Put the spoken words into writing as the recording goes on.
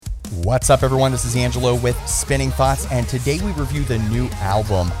What's up, everyone? This is Angelo with Spinning Thoughts, and today we review the new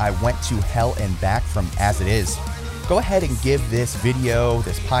album, I Went to Hell and Back from As It Is. Go ahead and give this video,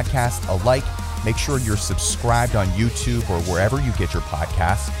 this podcast, a like. Make sure you're subscribed on YouTube or wherever you get your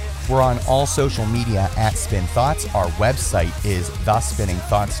podcasts. We're on all social media at Spin Thoughts. Our website is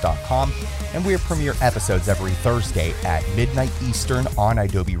thespinningthoughts.com, and we premiere episodes every Thursday at midnight Eastern on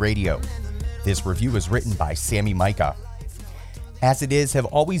Adobe Radio. This review is written by Sammy Micah. As It Is have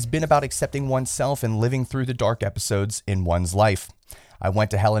always been about accepting oneself and living through the dark episodes in one's life. I Went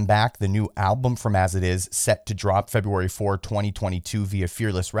to Hell and Back, the new album from As It Is, set to drop February 4, 2022 via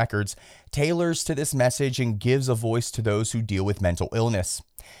Fearless Records, tailors to this message and gives a voice to those who deal with mental illness.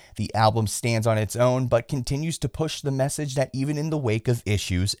 The album stands on its own, but continues to push the message that even in the wake of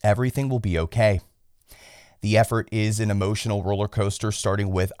issues, everything will be okay. The effort is an emotional roller coaster, starting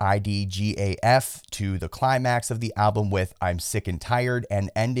with IDGAF to the climax of the album with I'm Sick and Tired,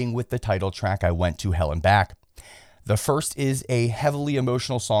 and ending with the title track I Went to Hell and Back. The first is a heavily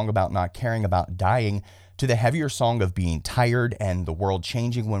emotional song about not caring about dying, to the heavier song of being tired and the world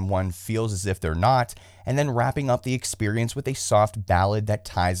changing when one feels as if they're not, and then wrapping up the experience with a soft ballad that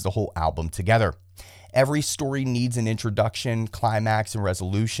ties the whole album together. Every story needs an introduction, climax, and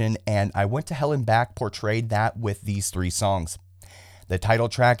resolution, and I Went to Hell and Back portrayed that with these three songs. The title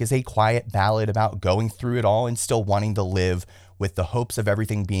track is a quiet ballad about going through it all and still wanting to live, with the hopes of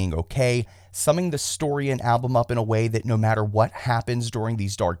everything being okay, summing the story and album up in a way that no matter what happens during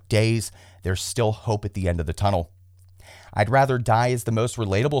these dark days, there's still hope at the end of the tunnel. I'd Rather Die is the most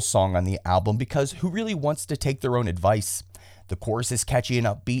relatable song on the album because who really wants to take their own advice? The chorus is catchy and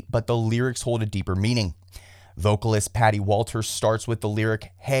upbeat, but the lyrics hold a deeper meaning. Vocalist Patty Walters starts with the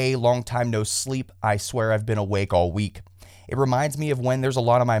lyric, "Hey, long time no sleep, I swear I've been awake all week." It reminds me of when there's a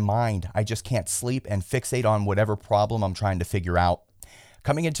lot on my mind, I just can't sleep and fixate on whatever problem I'm trying to figure out.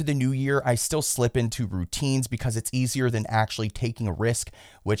 Coming into the new year, I still slip into routines because it's easier than actually taking a risk,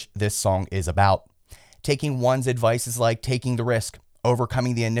 which this song is about. Taking one's advice is like taking the risk.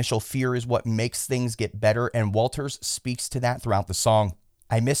 Overcoming the initial fear is what makes things get better, and Walters speaks to that throughout the song.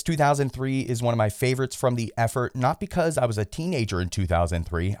 I Miss 2003 is one of my favorites from the effort, not because I was a teenager in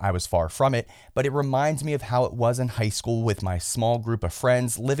 2003, I was far from it, but it reminds me of how it was in high school with my small group of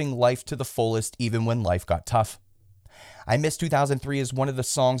friends, living life to the fullest even when life got tough. I Miss 2003 is one of the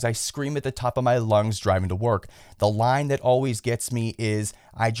songs I scream at the top of my lungs driving to work. The line that always gets me is,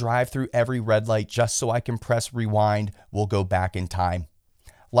 I drive through every red light just so I can press rewind, we'll go back in time.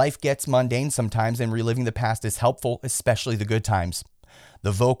 Life gets mundane sometimes, and reliving the past is helpful, especially the good times.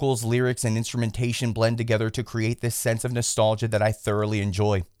 The vocals, lyrics, and instrumentation blend together to create this sense of nostalgia that I thoroughly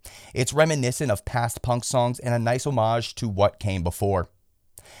enjoy. It's reminiscent of past punk songs and a nice homage to what came before.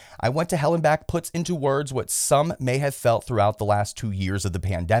 I Went to Hell and Back puts into words what some may have felt throughout the last 2 years of the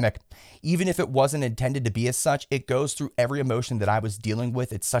pandemic. Even if it wasn't intended to be as such, it goes through every emotion that I was dealing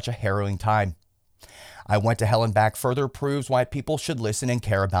with at such a harrowing time. I Went to Hell and Back further proves why people should listen and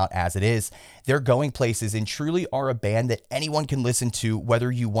care about As It Is. They're going places and truly are a band that anyone can listen to,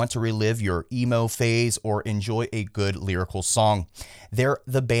 whether you want to relive your emo phase or enjoy a good lyrical song. They're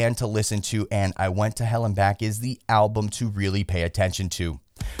the band to listen to, and I Went to Hell and Back is the album to really pay attention to.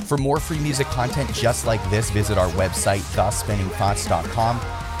 For more free music content just like this, visit our website, thespinningthoughts.com.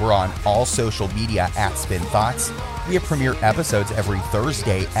 We're on all social media at Spin Thoughts. We have premiere episodes every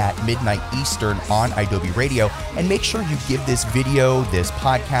Thursday at midnight Eastern on Adobe Radio. And make sure you give this video, this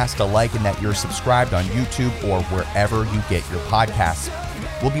podcast a like, and that you're subscribed on YouTube or wherever you get your podcasts.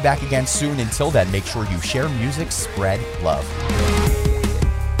 We'll be back again soon. Until then, make sure you share music, spread love.